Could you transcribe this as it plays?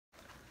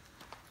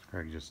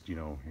Craig, just,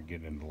 you're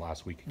getting into the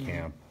last week of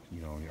camp,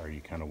 are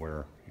you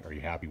are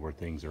you happy where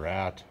things are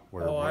at?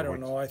 I don't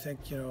know. I think,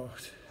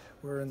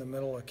 we're in the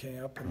middle of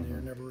camp and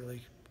you're never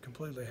really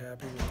completely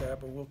happy with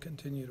that, but we'll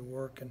continue to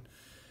work and,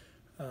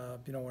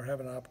 we're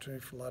having an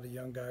opportunity for a lot of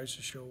young guys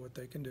to show what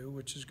they can do,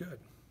 which is good.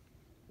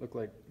 Looked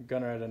like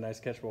Gunnar had a nice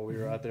catch while we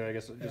were out there. I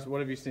guess just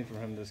what have you seen from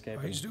him this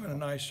camp? He's doing a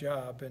nice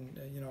job, and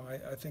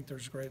I think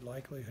there's great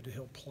likelihood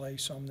he'll play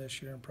some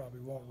this year and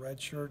probably won't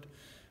redshirt.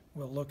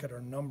 We'll look at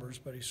our numbers,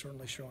 but he's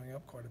certainly showing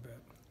up quite a bit.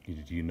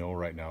 Do you know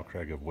right now,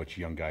 Craig, of which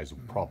young guys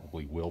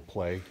probably will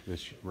play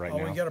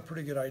now? We got a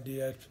pretty good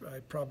idea.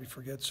 I'd probably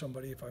forget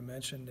somebody if I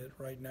mentioned it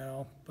right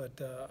now,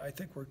 but I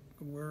think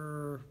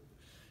we're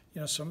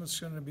some of it's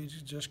going to be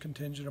just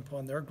contingent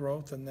upon their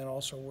growth and then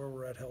also where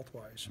we're at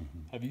health-wise.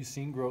 Have you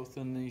seen growth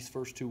in these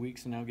first 2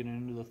 weeks and now getting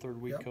into the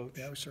third week, Coach?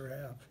 Yeah, we sure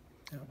have.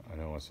 Yep. I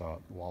know I saw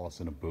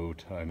Wallace in a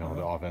boot. I know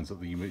the offensive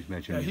that you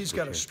mentioned. Yeah, he's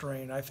got a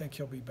strain. I think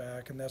he'll be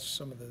back, and that's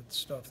some of the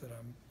stuff that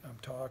I'm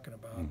talking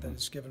about. That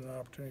it's given an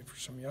opportunity for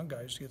some young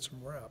guys to get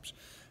some reps,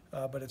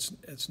 but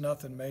it's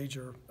nothing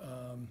major.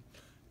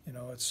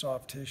 It's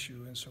soft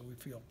tissue, and so we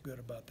feel good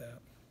about that.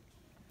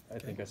 I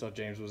think I saw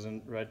James was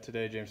in red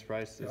today. James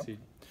Price, is he?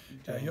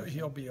 Yeah,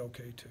 he'll be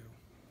okay too.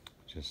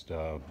 Just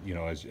are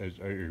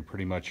you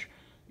pretty much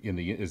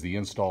is the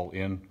install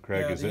in,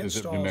 Craig? Yeah, is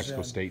it New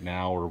Mexico State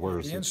now, or where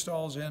is it? The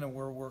install's in, and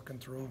we're working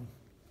through,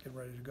 getting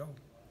ready to go.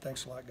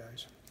 Thanks a lot,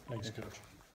 guys. Thanks, Coach.